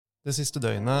Det siste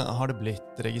døgnet har det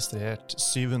blitt registrert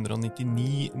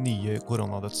 799 nye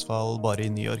koronadødsfall bare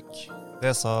i New York.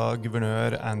 Det sa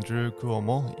guvernør Andrew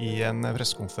Cuomo i en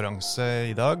pressekonferanse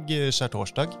i dag,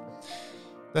 skjærtorsdag.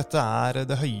 Dette er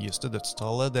det høyeste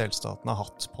dødstallet delstaten har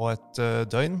hatt på et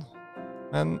døgn.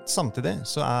 Men samtidig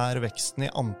så er veksten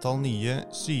i antall nye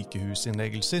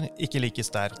sykehusinnleggelser ikke like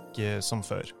sterk som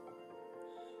før.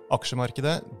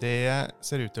 Aksjemarkedet det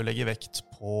ser ut til å legge vekt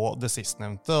på det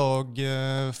sistnevnte og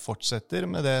fortsetter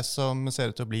med det som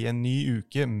ser ut til å bli en ny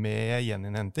uke med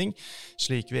gjeninnhenting,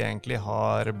 slik vi egentlig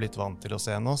har blitt vant til å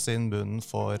se nå siden bunnen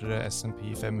for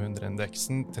S&P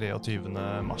 500-indeksen 23.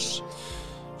 mars.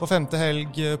 For femte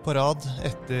helg på rad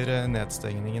etter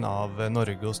nedstengningen av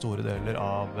Norge og store deler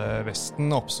av Vesten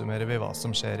oppsummerer vi hva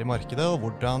som skjer i markedet og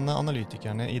hvordan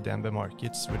analytikerne i DNB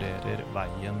Markets vurderer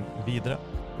veien videre.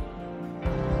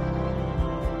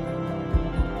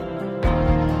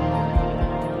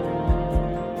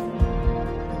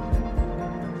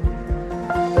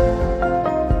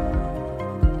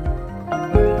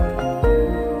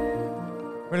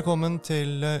 Velkommen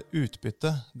til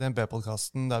Utbytte,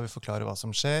 DNB-podcasten der vi forklarer hva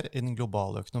som skjer i den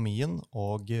globale økonomien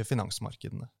og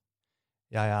finansmarkedene.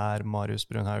 Jeg er Marius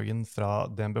Brunhaugen fra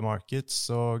DNB Markets,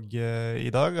 og i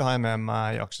dag har jeg med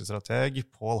meg aksjestrateg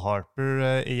Paul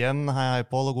Harper igjen. Hei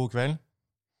Paul, og god kveld.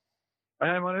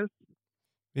 Hei Marius.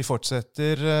 Vi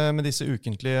fortsetter med disse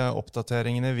ukentlige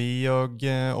oppdateringene og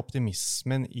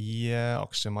optimismen i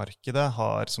aksjemarkedet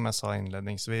har, som jeg sa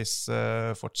innledningsvis,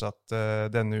 fortsatt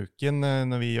denne uken.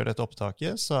 Når vi gjør dette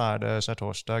opptaket, så er det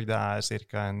skjærtorsdag. Det er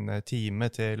cirka en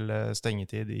time til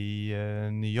stengetid i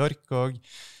New York, og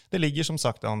det ligger som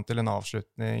sagt an til en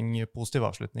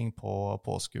positiv avslutning på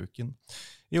påskeuken.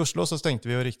 I Oslo så stengte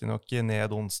vi jo riktig nok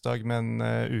ned onsdag, men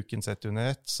uken sett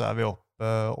under ett så er vi opp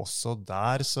også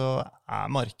der, så er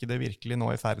markedet virkelig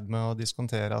nå i ferd med å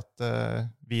diskontere at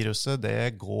viruset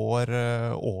det går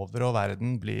over og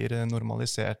verden blir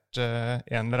normalisert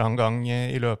en eller annen gang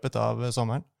i løpet av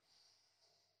sommeren?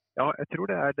 Ja, jeg tror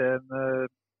det er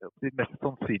den mest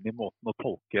sannsynlige måten å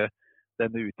tolke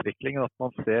denne utviklingen, at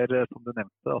man ser, som du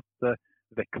nevnte, at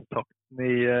veksttakten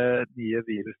i nye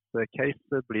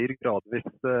viruscase blir gradvis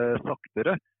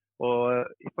saktere. Og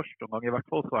i første omgang i hvert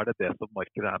fall så er det som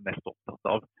markedet er mest opptatt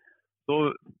av. Så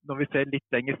når vi ser litt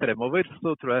lenger fremover,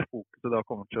 så tror jeg fokuset da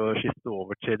kommer til å skifte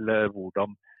over til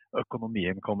hvordan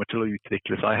økonomien kommer til å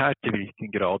utvikle seg her, til hvilken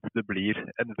grad det blir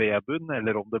en V-bunn,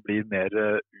 eller om det blir mer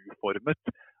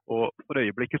uformet. Og for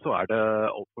øyeblikket så er det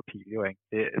alt for tidlig å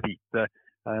egentlig vite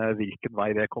hvilken vei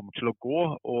det kommer til å gå,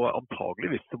 og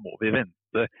antageligvis så må vi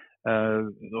vente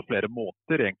noen flere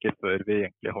måneder egentlig før vi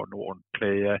egentlig har noe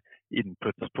ordentlig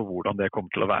input på hvordan det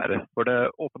kommer til å være. For det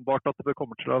er åpenbart at det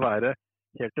kommer til å være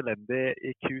helt elendig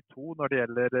i Q2 når det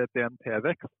gjelder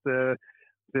BNP-vekst.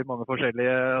 Mange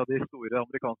forskjellige av de store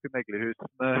amerikanske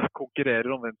meglerhusene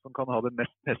konkurrerer om hvem som kan ha det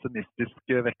mest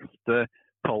pessimistiske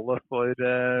veksttallet for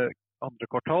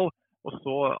andre kvartal. Og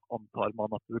så antar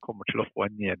man at det kommer til å få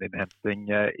en gjeninnhenting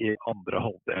i andre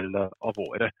halvdel av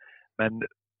året. Men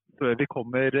før vi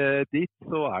kommer dit,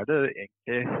 så er det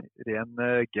egentlig ren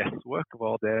guesswork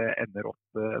hva det ender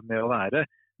opp med å være.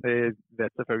 Vi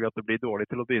vet selvfølgelig at det blir dårlig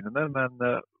til å begynne med, men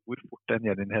hvor fort den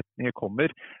gjeninnhentingen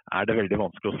kommer, er det veldig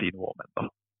vanskelig å si noe om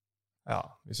enda. Ja,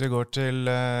 hvis vi går til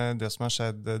det som har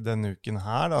skjedd denne uken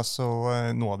her, da, så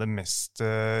noe av det mest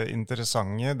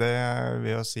interessante, det vil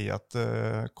jeg si at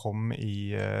kom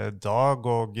i dag,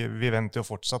 og vi venter jo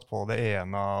fortsatt på det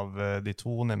ene av de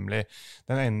to, nemlig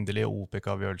den endelige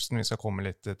OPEC-avgjørelsen. Vi skal komme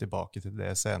litt tilbake til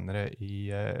det senere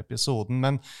i episoden,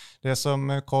 men det som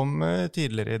kom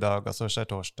tidligere i dag, altså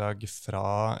skjærtorsdag fra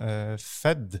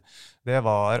Fed, det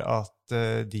var at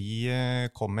de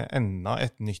kom med enda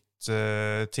et nytt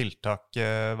tiltak.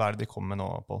 Hva er det de kommer med nå,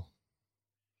 Paul?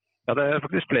 Ja, det er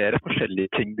faktisk flere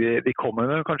forskjellige ting de kommer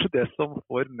med. Kanskje det som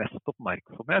får mest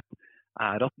oppmerksomhet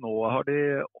er at nå har de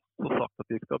også sagt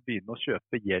at de skal begynne å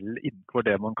kjøpe gjeld innenfor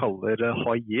det man kaller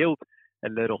high yield,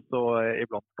 eller også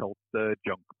iblant kalt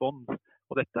junk bonds.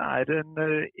 Og dette er en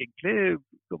egentlig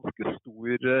ganske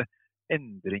stor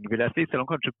endring, vil jeg si, selv om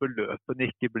kanskje beløpene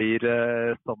ikke blir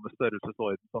samme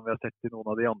størrelsesorden som vi har sett i noen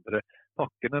av de andre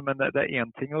pakkene. Men det er en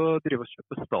ting å drive og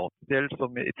kjøpe statsgjeld,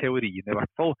 som i teorien i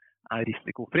hvert fall er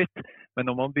risikofritt. Men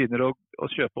når man begynner å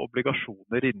kjøpe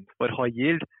obligasjoner innenfor high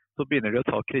yield, så begynner de å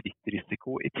ta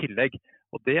kredittrisiko i tillegg.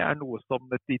 Og det er noe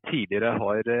som de tidligere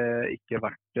har ikke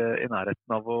vært i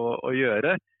nærheten av å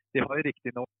gjøre. De har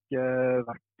riktig nok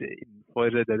vært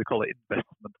innenfor det de kaller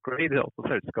investment grade, altså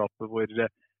selskapet hvor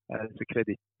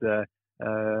kreditt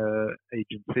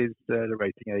agencies, eller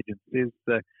rating agencies,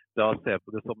 da ser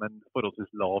på det som en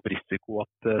forholdsvis lav risiko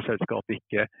at selskapet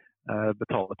ikke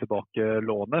betaler tilbake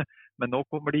lånet. Men nå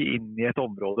kommer de inn i et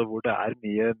område hvor det er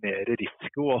mye mer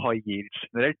risiko, og high yield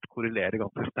generelt korrelerer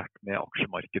ganske sterkt med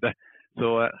aksjemarkedet.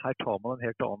 Så her tar man en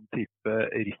helt annen type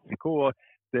risiko, og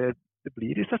det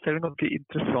blir i seg selv en ganske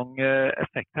interessant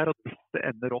effekt her, at hvis det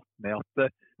ender opp med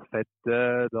at Fed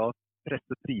da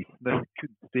presser prisene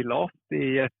kunstig lavt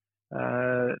i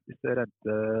disse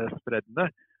rentespreddene,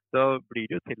 da blir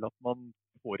det jo til at man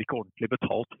får ikke ordentlig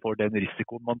betalt for den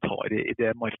risikoen man tar i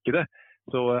det markedet.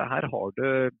 Så her har du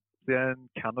en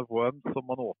can of worms som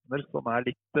man åpner, som er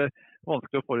litt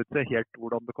vanskelig å forutse helt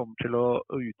hvordan det kommer til å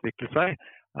utvikle seg.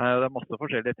 Det er masse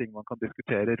forskjellige ting man kan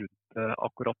diskutere rundt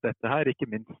akkurat dette her,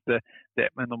 ikke minst det,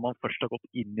 men når man først har gått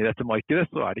inn i dette markedet,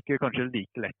 så er det ikke kanskje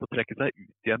like lett å trekke seg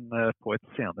ut igjen på et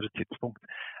senere tidspunkt.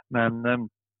 Men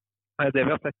det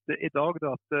vi har sett i dag,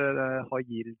 er at high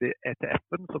yield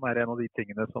ETF-en, som er en av de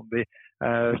tingene som vi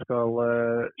skal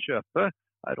kjøpe,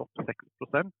 er opp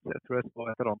 6%. Jeg tror jeg så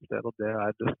et eller annet sted at det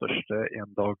er det største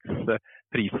endags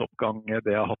prisoppgang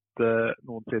det har hatt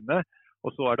noensinne.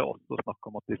 Og så er det også snakk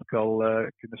om at de skal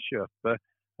kunne kjøpe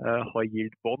high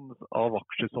yield bonds av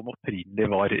aksjer som opprinnelig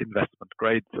var investment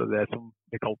grade, så det som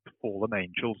blir kalt fallen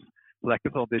angels. Så det er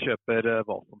ikke sånn at de kjøper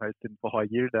hva som helst innenfor high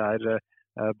yield, det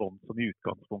er bonds som i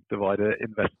utgangspunktet var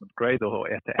investment grade og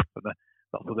ETF-ene.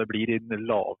 Altså det blir i den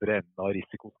lavere enden av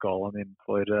risikoskalaen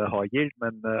innenfor high yield,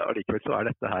 men allikevel så er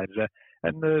dette her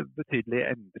en betydelig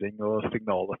endring, og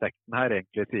signaleffekten her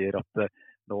egentlig sier at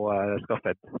nå skal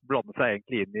Fed blande seg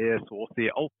egentlig inn i så å si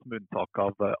alt, med unntak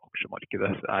av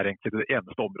aksjemarkedet. Det er egentlig det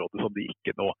eneste området som de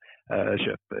ikke nå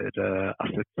kjøper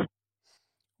assets.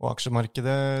 Og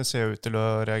aksjemarkedet ser jo ut til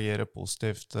å reagere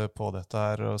positivt på dette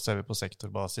her, og ser vi på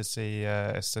sektorbasis i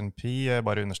S&P,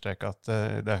 bare understreke at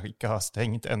det ikke har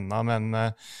stengt ennå, men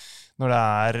når det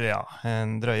er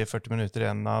en drøye 40 minutter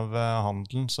igjen av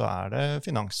handelen, så er det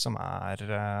finans som er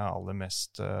aller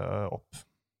mest opp.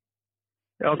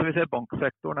 Ja, altså vi ser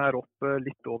banksektoren er opp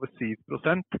litt over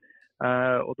 7%,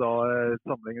 og da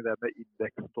sammenligner det med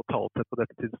indeks totalt sett på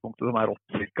dette tidspunktet, som er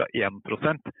opp ca.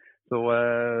 1%. Så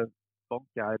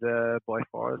bank er by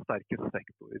far sterkeste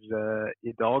sektor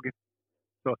i dag.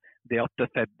 Så det at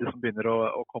Fed som begynner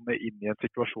å komme inn i en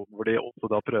situasjon hvor de også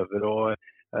da prøver å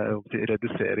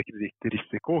redusere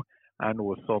kredittrisiko, er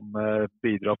noe som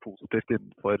bidrar positivt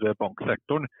innenfor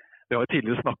banksektoren. Vi har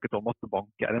tidligere snakket om at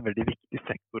bank er en veldig viktig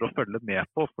sektor å følge med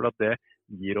på, for at det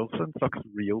gir oss en slags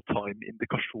real-time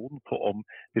indikasjon på om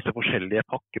disse forskjellige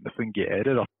pakkene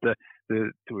fungerer, at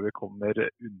det kommer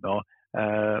unna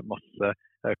masse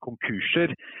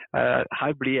konkurser.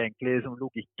 Her blir egentlig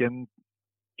logikken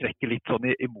trekker litt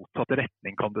sånn i motsatt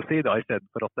retning, kan du si, da, i stedet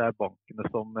for at det er bankene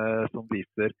som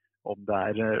viser om det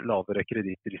er lavere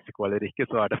kredittrisiko eller ikke,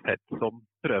 så er det Fed som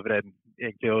prøver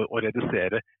egentlig å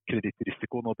redusere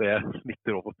kredittrisikoen, og det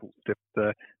smitter over positivt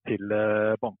til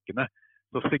bankene.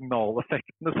 Så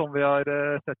signaleffektene som vi har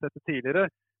sett etter tidligere,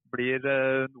 blir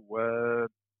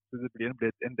det blir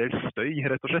en del støy,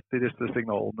 rett og slett, i disse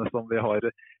signalene som vi har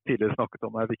tidligere snakket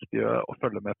om er viktig å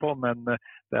følge med på, men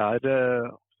det er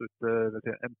absolutt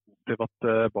en positiv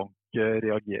at bank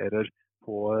reagerer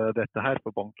på dette her,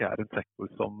 for bank er en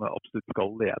sektor som absolutt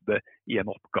skal lede i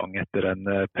en oppgang etter en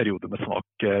periode med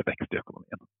svak vekst i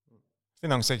økonomien.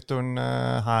 Finanssektoren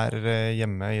her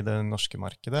hjemme i det norske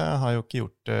markedet har jo ikke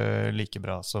gjort det like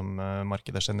bra som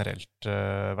markedet generelt,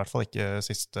 i hvert fall ikke de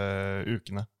siste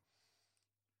ukene.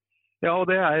 Ja,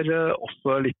 og det er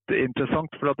også litt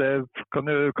interessant, for det kan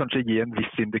jo kanskje gi en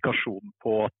viss indikasjon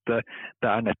på at det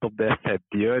er nettopp det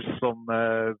Fed gjør som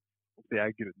det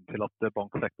er grunnen til at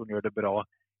banksektoren gjør det bra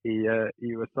i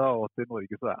USA, og at i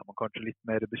Norge så er man kanskje litt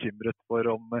mer bekymret for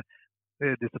om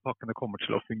disse pakkene kommer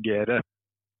til å fungere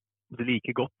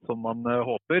like godt som man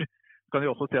håper. Så kan vi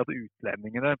også si at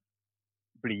utlendingene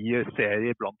ser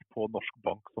iblant på Norsk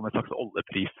Bank som et slags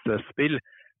oljeprisspill.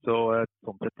 Så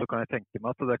sånn sett så kan jeg tenke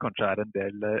meg at det kanskje er en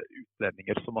del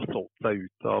utlendinger som har solgt seg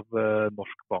ut av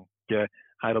Norsk Bank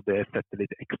her, og det setter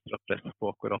litt ekstra press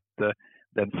på akkurat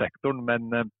den sektoren.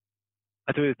 Men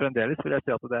jeg tror fremdeles vil jeg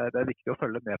si at det er viktig å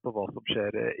følge med på hva som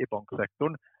skjer i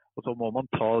banksektoren, og så må man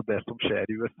ta det som skjer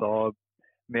i USA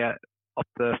med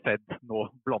at Fed nå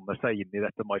blander seg inn i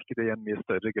dette markedet i en mye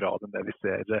større grad enn det vi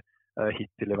ser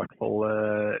hittil, i hvert fall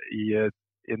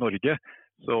i Norge.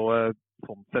 Så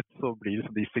sånn sett så blir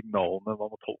de signalene, man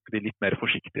må tolke de litt mer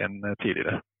forsiktig enn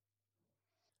tidligere.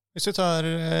 Hvis vi tar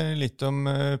litt om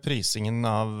prisingen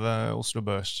av Oslo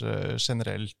Børs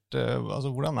generelt,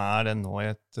 altså hvordan den nå i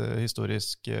et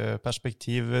historisk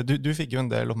perspektiv? Du fikk jo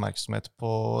en del oppmerksomhet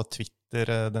på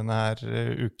Twitter denne her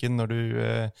uken, når du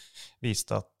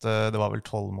viste at det var vel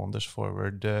 12 måneders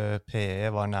forward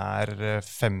PE var nær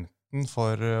 15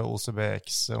 for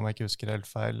OCBX, om jeg ikke husker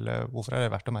helt feil. Hvorfor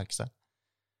det verdt å merke seg?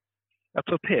 Jeg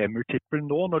tror PE-multiplen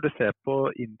nå, når du ser på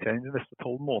inntjeningen de neste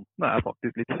 12 månedene,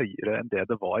 faktisk litt høyere enn det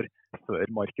var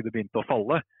før markedet begynte å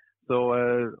falle. Så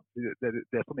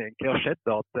det som egentlig har skjedd,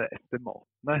 er at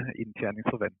estimatene,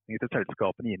 inntjeningsforventninger til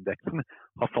selskapene i indeksen,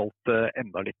 har falt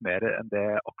enda litt mer enn det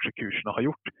aksjekursene har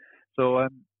gjort. Så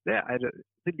det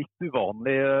litt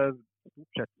uvanlig.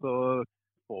 Stort sett så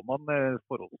får man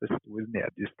forholdsvis stor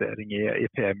nedjustering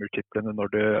i PE-multiplene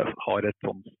når du har et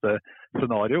sånt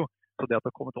scenario. Så det at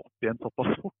det har kommet opp igjen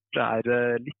såpass fort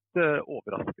litt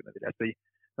overraskende, vil jeg si.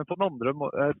 Men på den andre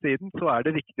siden så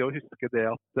det viktig å huske det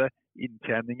at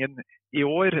inntjeningen i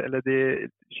år, eller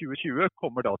 2020,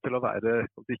 kommer da til å være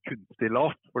kunstig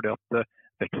lavt, fordi at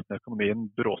veksten i økonomien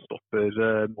bråstopper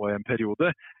nå i en periode.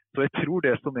 Så jeg tror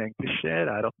det som egentlig skjer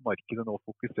at markedet nå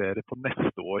fokuserer på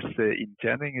neste års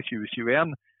inntjening i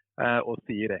 2021, og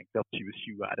sier egentlig at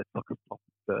 2020 et slags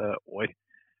tapt år.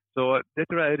 Så det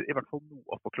tror jeg i hvert fall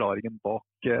noe av forklaringen bak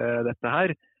dette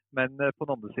her. Men på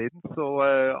den andre siden så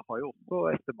har jo også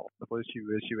estimatene for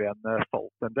 2021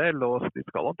 falt en del, og de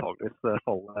skal antageligvis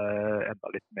falle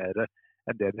enda litt mer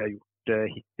enn det de har gjort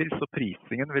hittil. Så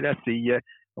prisingen, vil jeg si,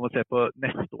 når man ser på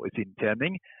neste års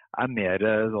inntjening, mer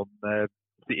sånn,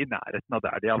 i nærheten av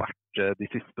der de har vært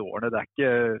de siste årene. Det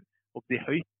ikke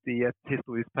høyt i et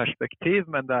historisk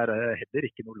perspektiv, men det heller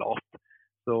ikke noe lavt.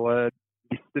 Så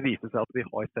hvis det viser seg at vi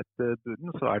har sett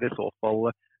bunnen, så det i så fall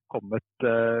kommet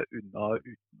unna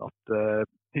uten at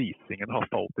prisingen har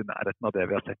falt i nærheten av det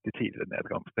vi har sett i tidligere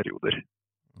nedgangsperioder.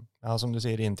 Ja, som du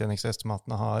sier,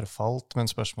 inntjeningsestimatene har falt, men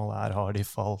spørsmålet har de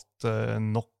falt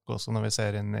nok også når vi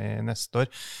ser inn i neste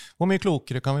år? Hvor mye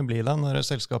klokere kan vi bli da når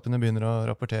selskapene begynner å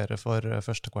rapportere for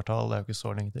første kvartal? Det jo ikke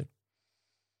så lenge til.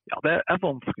 Ja, det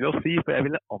vanskelig å si, for jeg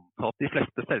ville anta at de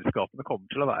fleste selskapene kommer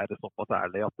til å være såpass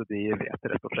ærlige at de vet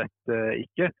rett og slett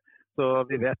ikke. Så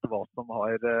vi vet hva som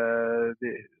har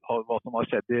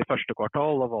skjedd i første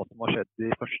kvartal, og hva som har skjedd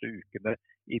de første ukene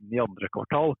inn i andre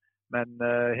kvartal. Men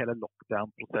hele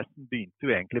lockdown-prosessen begynte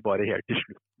jo egentlig bare helt til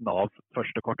slutten av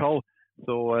første kvartal.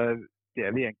 Så det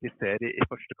vi egentlig ser i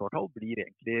første kvartal blir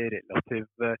egentlig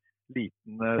relativt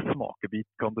liten smakebit,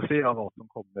 kan du si, av hva som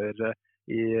kommer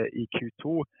i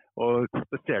Q2, og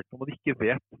spesielt når man ikke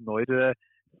vet når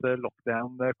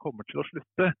lockdown kommer til å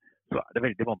slutte, så det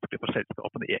veldig vanskelig for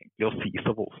selskapene egentlig å si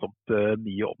så voldsomt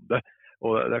mye om det.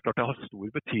 Og det klart det har stor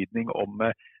betydning om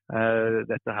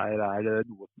dette her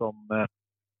noe som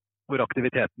hvor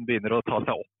aktiviteten begynner å ta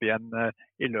seg opp igjen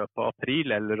i løpet av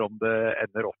april, eller om det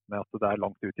ender opp med at det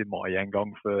langt ut i mai en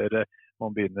gang før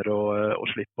man begynner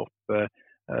å slippe opp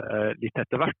litt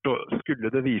etter hvert. Og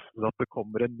skulle det vise seg at det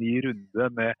kommer en ny runde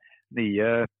med nye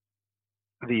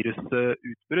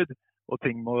virusutbrudd, og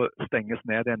ting må stenges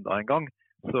ned enda en gang,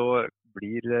 så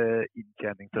blir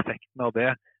inntjeningseffekten av det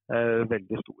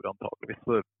veldig stor antageligvis.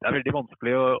 Så det veldig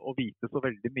vanskelig å vite så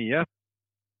veldig mye.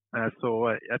 Så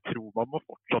jeg tror man må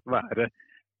fortsatt være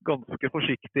ganske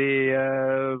forsiktig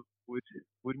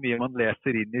hvor mye man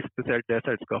leser inn i spesielt det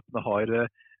selskapene har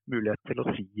mulighet til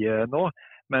å si nå.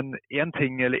 Men en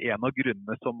av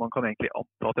grunnene som man kan egentlig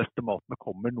anta at estimatene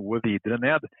kommer noe videre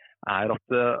ned, at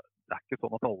det ikke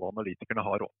sånn at alle analytikerne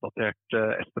har oppdatert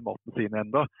estimatene sine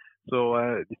enda. Så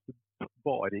hvis du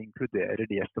bare inkluderer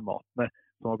de estimatene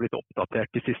som har blitt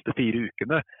oppdatert de siste 4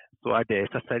 ukene, så det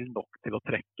i seg selv nok til å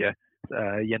trekke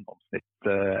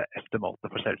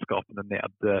gjennomsnittsestimatet for selskapene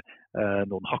ned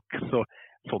noen hakk. Så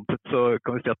sånn sett så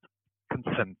kan vi si at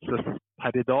konsensus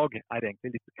per i dag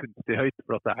egentlig litt kunstig høyt,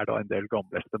 for at det da en del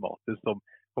gamle estimater som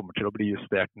kommer til å bli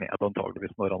justert ned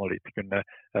antageligvis når analytikerne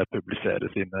publiserer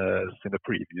sine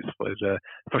previews for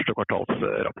første kvartals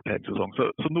rapporteringssesong.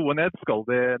 Så noe ned skal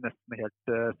det nesten helt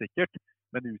sikkert,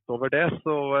 men utover det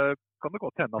så kan det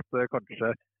godt hende at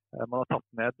kanskje man har tatt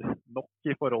ned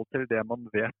nok i forhold til det man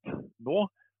vet nå,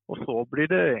 og så blir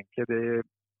det egentlig de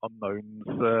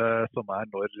unknowns som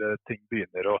når ting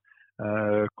begynner å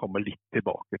komme litt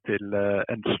tilbake til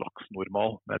en slags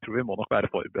normal. Men jeg tror vi må nok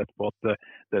være forberedt på at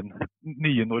den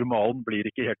nye normalen blir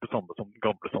ikke helt det samme som den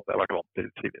gamle som vi har vært vant til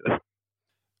tidligere.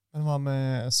 Men hva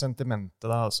med sentimentet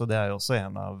da? Altså, det jo også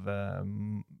en av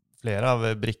flere av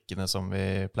brikkene som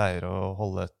vi pleier å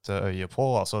holde et øye på.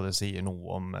 Altså det sier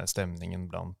noe om stemningen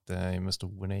blant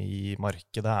investorene i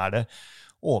markedet. Det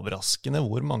overraskende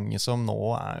hvor mange som nå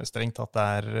strengt tatt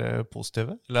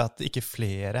positive, eller at ikke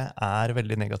flere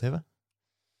veldig negative?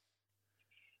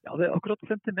 Ja, akkurat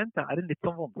sentiment en litt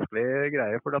sånn vanskelig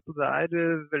greie, for det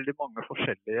veldig mange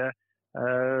forskjellige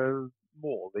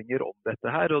målinger om dette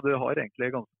her, og du har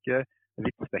egentlig ganske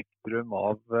litt spektrum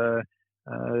av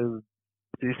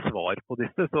svar på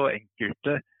disse, så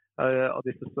enkelte av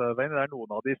disse surveyene, det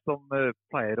noen av de som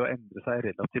pleier å endre seg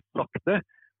relativt sakte,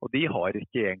 og de har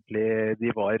ikke egentlig, de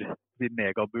var i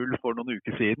megabull for noen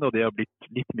uker siden, og de har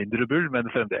blitt litt mindre bull, men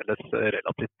fremdeles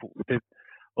relativt positivt.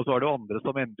 Og så var det jo andre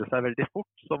som endret seg veldig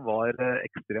fort, som var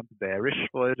ekstremt bearish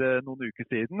for noen uker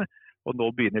siden, og nå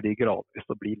begynner de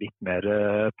gradvis å bli litt mer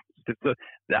positivt. Så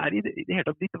det i det hele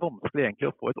tatt litt vanskelig egentlig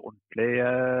å få et ordentlig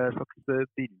slags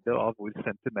bilde av hvor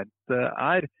sentiment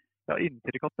Jeg har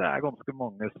inntrykk at det ganske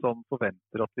mange som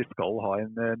forventer at vi skal ha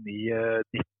en ny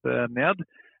dipp ned,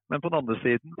 men på den andre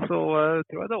siden så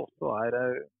tror jeg det også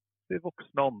det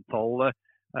voksne antall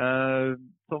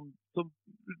som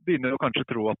begynner å kanskje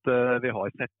tro at vi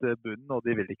har sett bunnen, og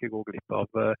de vil ikke gå glipp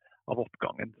av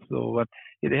oppgangen. Så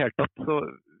i det hele tatt, så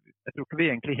jeg tror ikke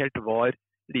vi egentlig helt var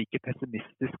like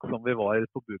pessimistisk som vi var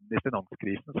på bunnen i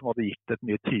finanskrisen, som hadde gitt et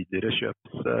mye tydeligere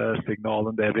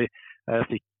kjøpssignal enn det vi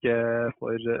fikk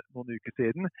for noen uker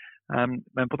siden.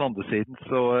 Men på den andre siden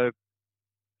så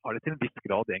har det til en viss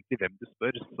grad egentlig hvem du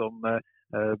spør som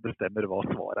bestemmer hva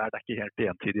svaret Det ikke helt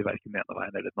entydig hverken den ene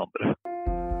veien eller den andre.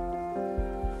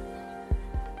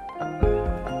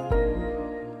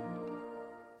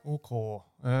 Ok,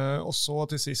 og så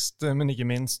til sist, men ikke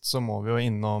minst, så må vi jo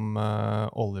innom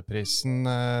oljeprisen.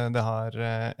 Det har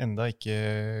enda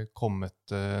ikke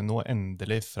kommet noe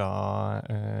endelig fra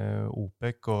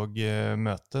OPEC og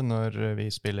møtet når vi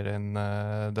spiller inn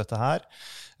dette her.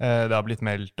 Det har blitt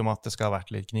meldt om at det skal ha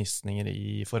vært litt gnisninger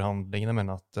i forhandlingene, men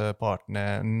at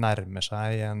partene nærmer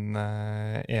seg en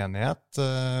enighet,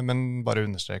 men bare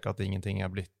understreke at ingenting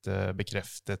blitt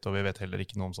bekreftet, og vi vet heller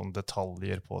ikke noe om sånne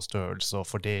detaljer på størrelse og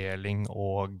fordeling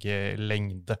og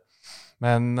lengde.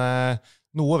 Men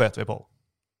noe vet vi, Pål.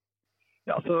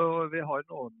 Ja, så vi har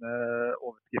noen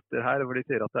overskrifter her, hvor de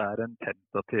sier at det en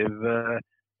tentativ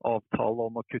avtale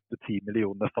om å kutte 10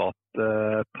 millioner fat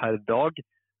per dag.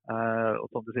 Og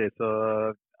som du sier, så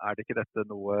det ikke dette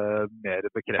noe mer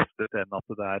bekreftet enn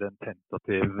at det en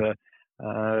tentativ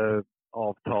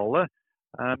avtale.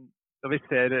 Når vi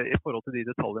ser i forhold til de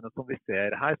detaljene som vi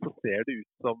ser her, så ser det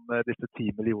ut som disse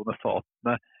 10 millioner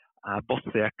fatene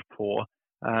basert på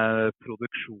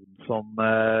produksjon som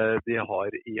de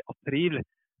har i april.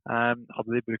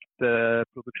 Hadde de brukt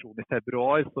produksjon i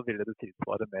februar, så ville det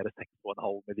tilsvare mer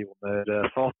 6,5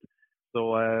 millioner fat. Så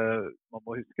man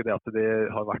må huske det at det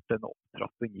har vært en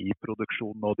opptrapping i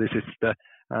produksjonen nå de siste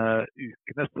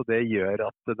ukene, så det gjør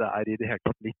at det i det hele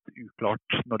tatt litt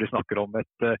uklart når de snakker om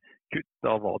et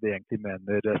kutt av hva de egentlig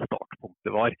mener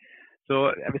startpunktet var. Så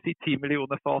jeg vil si 10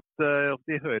 millioner fat,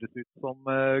 de høres ut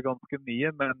som ganske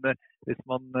mye, men hvis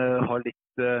man har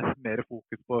litt mer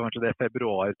fokus på kanskje det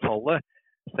februartallet,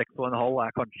 6,5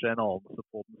 kanskje en anelse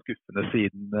på den skuffende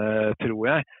siden, tror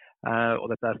jeg. Og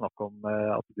dette snakk om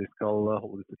at de skal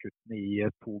holde disse kuttene i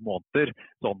 2 måneder.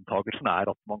 Så antagelsen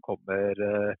at man kommer,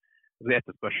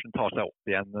 etterspørselen tar seg opp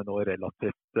igjen nå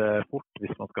relativt fort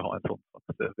hvis man skal ha en sånn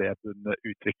slags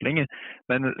vedbundutvikling.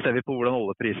 Men ser vi på hvordan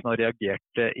oljeprisen har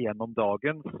reagert gjennom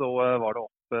dagen, så var det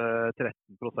opp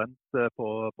 13%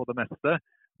 på det meste.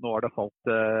 Nå har det falt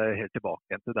helt tilbake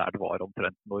igjen til der det var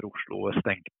omtrent når Oslo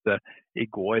stengte i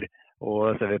går.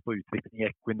 Og ser vi på utvikling i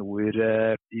Equinor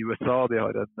i USA, de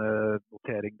har en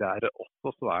notering der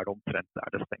også, så det omtrent der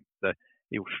det stengte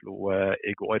i Oslo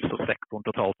i går. Så sektoren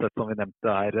totalt sett, som vi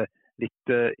nevnte,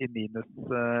 litt i minus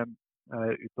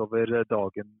utover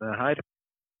dagen her.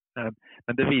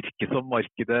 Men det virker som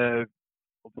markedet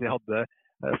hadde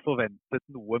forventet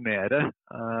noe mer,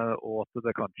 og at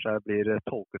det kanskje blir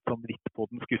tolket som litt på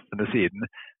den skuffende siden,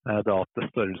 da at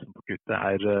størrelsen på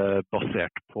kuttet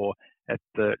basert på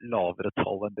et lavere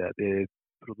tall enn det de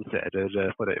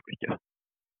produserer for øyeblikket.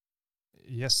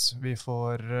 Yes, vi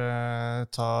får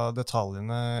ta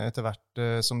detaljene etter hvert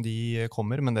som de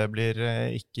kommer, men det blir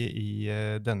ikke i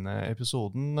denne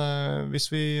episoden. Hvis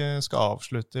vi skal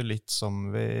avslutte litt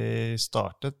som vi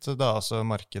startet, da altså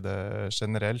markedet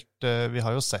generelt. Vi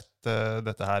har jo sett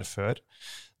dette her før.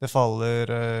 Det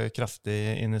faller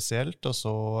kraftig initielt, og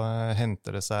så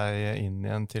henter det seg inn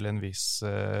igjen til en viss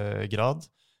grad.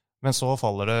 Men så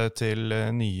faller det til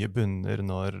nye bunner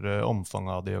når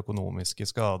omfanget av de økonomiske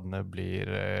skadene blir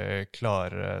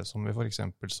klarere, som vi for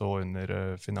eksempel så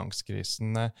under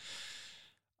finanskrisen.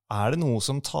 Er det noe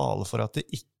som taler for at det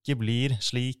ikke blir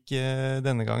slik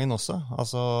denne gangen også?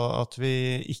 Altså at vi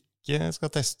ikke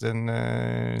skal teste en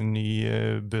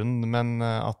ny bunn, men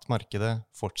at markedet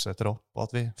fortsetter opp, og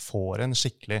at vi får en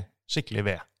skikkelig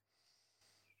ved?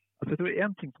 Altså, jeg tror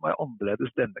en ting som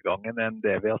annerledes denne gangen enn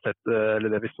det vi har sett,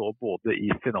 eller det vi så både i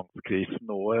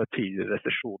finanskrisen og tidligere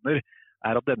resesjoner,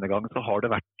 at denne gangen så har det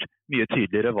vært mye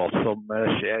tydeligere hva som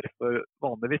skjer. For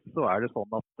vanligvis så det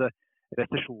sånn at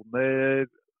resesjoner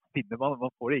finner man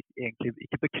får det egentlig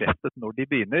ikke bekreftet når de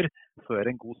begynner, før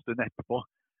en god stund etterpå.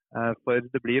 For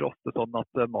det blir ofte sånn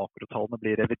at makrotallene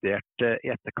blir revidert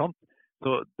i etterkant,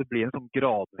 så det blir en sånn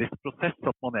gradvis prosess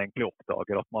at man egentlig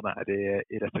oppdager at man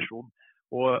i resesjon.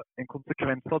 Og en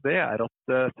konsekvens av det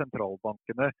at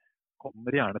sentralbankene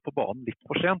kommer gjerne på banen litt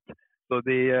for sent. Så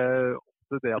det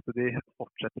at de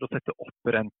fortsetter å sette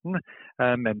opp renten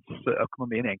mens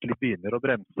økonomien egentlig begynner å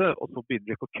bremse, og så begynner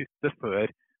de ikke å kutte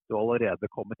før du allerede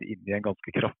kommet inn i en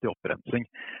ganske kraftig opprensing.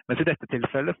 Mens i dette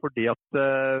tilfellet, fordi at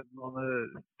man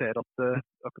ser at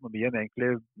økonomien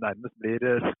egentlig nærmest blir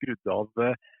skrudd av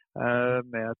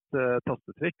med et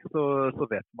tastetrykk, så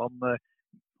vet man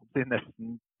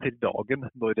nesten til dagen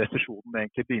når resesjonen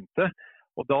egentlig begynte,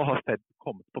 og da har Fed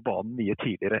kommet på banen mye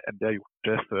tidligere enn de har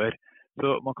gjort før.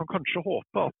 Så man kan kanskje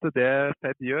håpe at det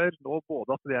Fed gjør nå,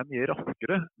 både at det mye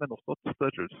raskere, men også at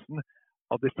størrelsen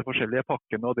av disse forskjellige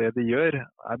pakkene og det de gjør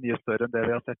mye større enn det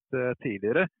vi har sett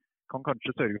tidligere, kan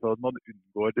kanskje sørge for at man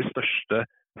unngår det største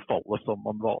fallet som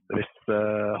man vanligvis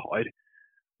har.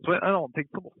 Så en annen ting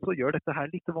som også gjør dette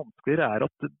her litt vanskeligere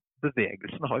at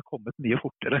bevegelsene har kommet mye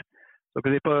fortere. Så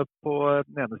på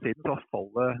den ene siden så har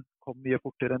fallet kommet mye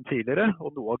fortere enn tidligere,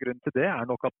 og noe av grunnen til det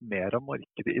nok at mer av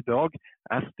markedet i dag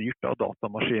styrt av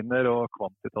datamaskiner og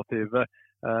kvantitative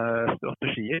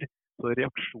strategier, så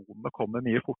reaksjonene kommer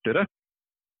mye fortere,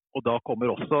 og da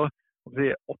kommer også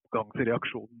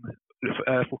oppgangsreaksjonen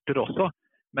fortere også,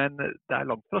 men det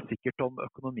langt fra sikkert om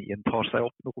økonomien tar seg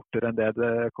opp noe fortere enn det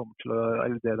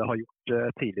det har gjort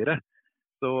tidligere.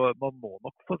 Så man må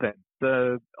nok forvente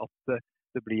at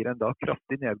det blir en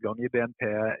kraftig nedgang i BNP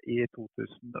i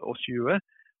 2020,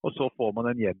 og så får man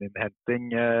en gjeninnhenting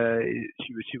i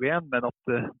 2021, men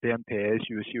at BNP i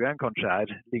 2021 kanskje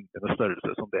lignende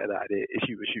størrelse som det i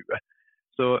 2020.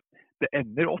 Så det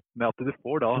ender opp med at du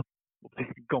får da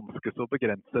ganske så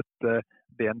begrenset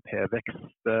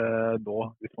BNP-vekst nå,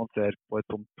 hvis man ser på et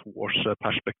sånn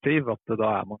 2-årsperspektiv, at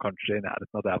da man kanskje i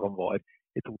nærheten av der man var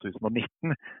i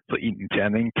 2019. Så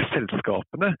inntjening til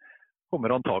selskapene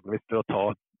kommer antageligvis til å ta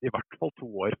i hvert fall 2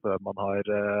 år før man har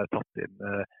tatt inn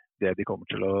det de kommer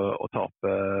til å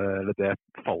tape, eller det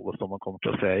fallet som man kommer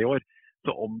til å se i år.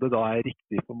 Så om det da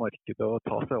riktig for markedet å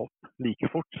ta seg opp like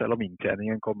fort, selv om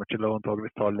inntjeningen kommer til å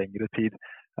antageligvis ta lengre tid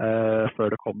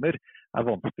før det kommer,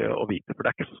 vanskelig å vite. For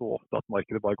det ikke så ofte at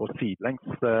markedet bare går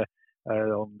sidelengs,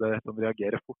 om det som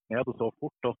reagerer fort ned og så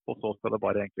fort, og så skal det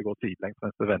bare egentlig gå sidelengs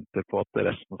mens det venter på at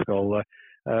resten skal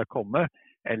komme.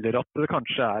 Eller at det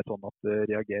kanskje sånn at det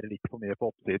reagerer litt for mye på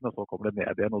oppsiden, og så kommer det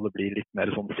ned igjen, og det blir litt mer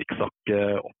sånn sikksakk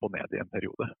opp og ned i en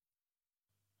periode.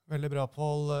 Veldig bra,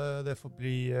 Pål. Det får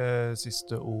bli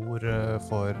siste ord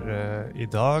for i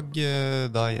dag.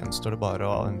 Da gjenstår det bare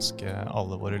å ønske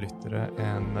alle våre lyttere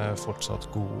en fortsatt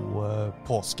god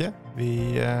påske.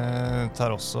 Vi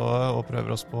tar også og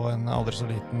prøver oss på en aldri så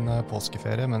liten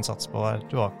påskeferie, men satser på å være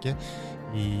tilbake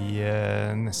i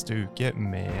neste uke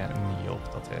med nye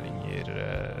oppdateringer.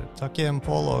 Takk igjen,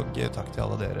 Pål, og takk til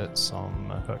alle dere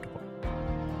som hørte på.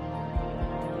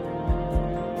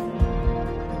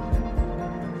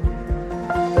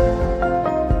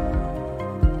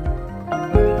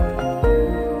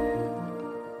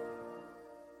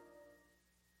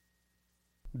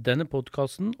 Denne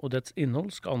podcasten og dets innhold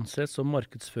skal anses som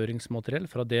markedsføringsmateriell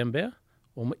fra DNB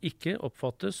og må ikke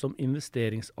oppfattes som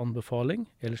investeringsanbefaling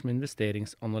eller som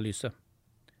investeringsanalyse.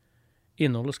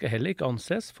 Innholdet skal heller ikke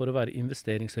anses for å være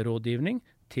investeringsrådgivning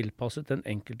tilpasset den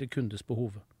enkelte kundes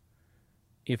behov.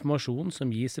 Informasjonen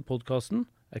som gis i podcasten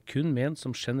kun ment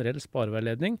som generell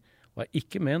spareveiledning og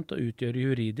ikke ment å utgjøre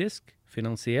juridisk,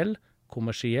 finansiell,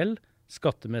 kommersiell,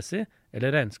 skattemessig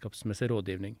eller regnskapsmessig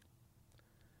rådgivning.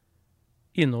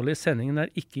 Innholdet i sendingen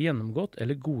ikke gjennomgått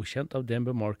eller godkjent av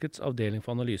DNB Markets avdeling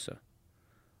for analyse.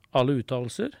 Alle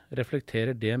uttalelser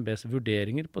reflekterer DNBs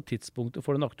vurderinger på tidspunktet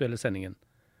for den aktuelle sendingen,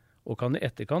 og kan i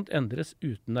etterkant endres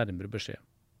uten nærmere beskjed.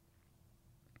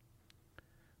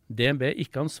 DNB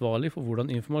ikke ansvarlig for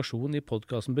hvordan informasjon i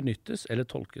podcasten benyttes eller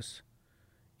tolkes.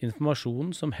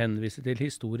 Informasjonen som henviser til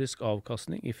historisk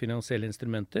avkastning i finansielle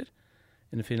instrumenter,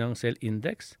 en finansiell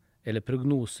indeks eller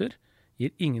prognoser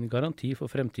gir ingen garanti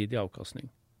for fremtidig avkastning.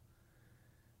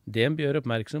 DNB gjør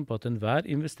oppmerksom på at enhver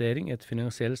investering i et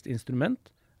finansielt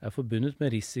instrument er forbundet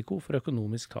med risiko for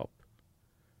økonomisk tap.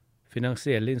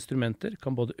 Finansielle instrumenter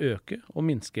kan både øke og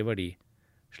minske i verdi,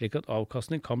 slik at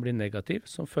avkastning kan bli negativ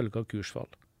som følge av kursfall.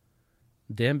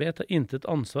 DNB tar intet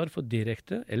ansvar for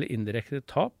direkte eller indirekte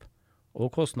tap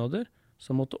og kostnader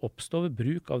som måtte oppstå ved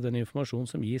bruk av den informasjon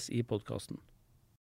som gis i podcasten.